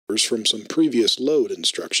from some previous load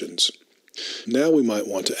instructions. Now we might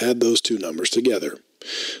want to add those two numbers together.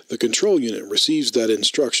 The control unit receives that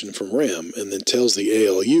instruction from RAM and then tells the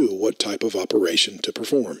ALU what type of operation to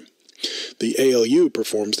perform. The ALU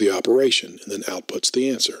performs the operation and then outputs the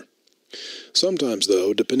answer. Sometimes,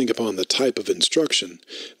 though, depending upon the type of instruction,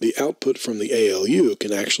 the output from the ALU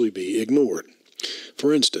can actually be ignored.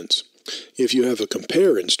 For instance, if you have a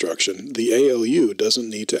compare instruction, the ALU doesn't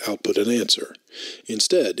need to output an answer.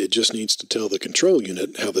 Instead, it just needs to tell the control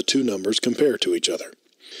unit how the two numbers compare to each other.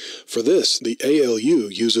 For this, the ALU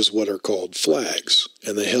uses what are called flags,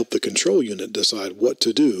 and they help the control unit decide what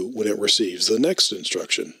to do when it receives the next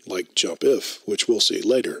instruction, like jump if, which we'll see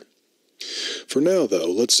later. For now, though,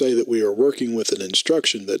 let's say that we are working with an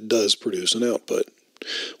instruction that does produce an output.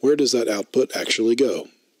 Where does that output actually go?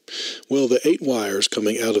 Well, the 8 wires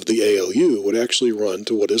coming out of the ALU would actually run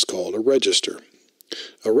to what is called a register.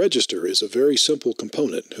 A register is a very simple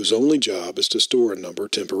component whose only job is to store a number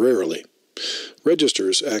temporarily.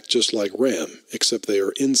 Registers act just like RAM, except they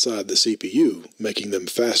are inside the CPU, making them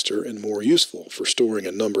faster and more useful for storing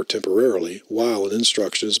a number temporarily while an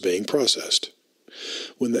instruction is being processed.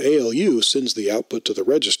 When the ALU sends the output to the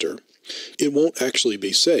register, it won't actually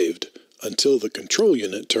be saved until the control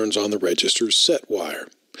unit turns on the register's set wire.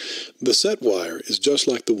 The set wire is just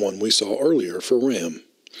like the one we saw earlier for RAM.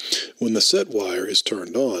 When the set wire is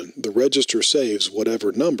turned on, the register saves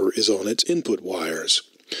whatever number is on its input wires.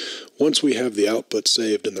 Once we have the output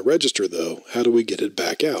saved in the register, though, how do we get it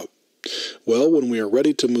back out? Well, when we are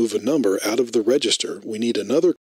ready to move a number out of the register, we need another